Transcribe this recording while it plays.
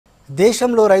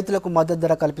దేశంలో రైతులకు మద్దతు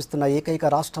ధర కల్పిస్తున్న ఏకైక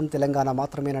రాష్ట్రం తెలంగాణ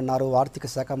మాత్రమేనన్నారు ఆర్థిక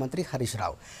శాఖ మంత్రి హరీష్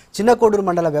రావు. చిన్నకోడూరు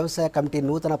మండల వ్యవసాయ కమిటీ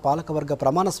నూతన పాలకవర్గ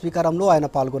ప్రమాణ స్వీకారంలో ఆయన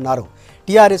పాల్గొన్నారు.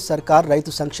 టీఆర్ఎస్ సర్కార్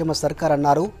రైతు సంక్షేమ సర్కార్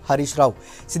అన్నారు హరీష్ రావు.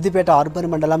 సిద్దిపేట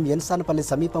అర్బన్ మండలం ఎన్సాన్పల్లి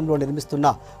సమీపంలో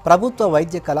నిర్మిస్తున్న ప్రభుత్వ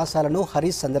వైద్య కళాశాలను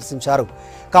హరీష్ సందర్శించారు.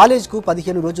 కాలేజ్కు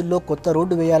 15 రోజుల్లో కొత్త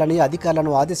రోడ్డు వేయాలని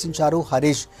అధికారులను ఆదేశించారు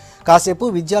హరీష్. కాసేపు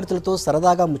విద్యార్థులతో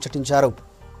సరదాగా ముచ్చటించారు.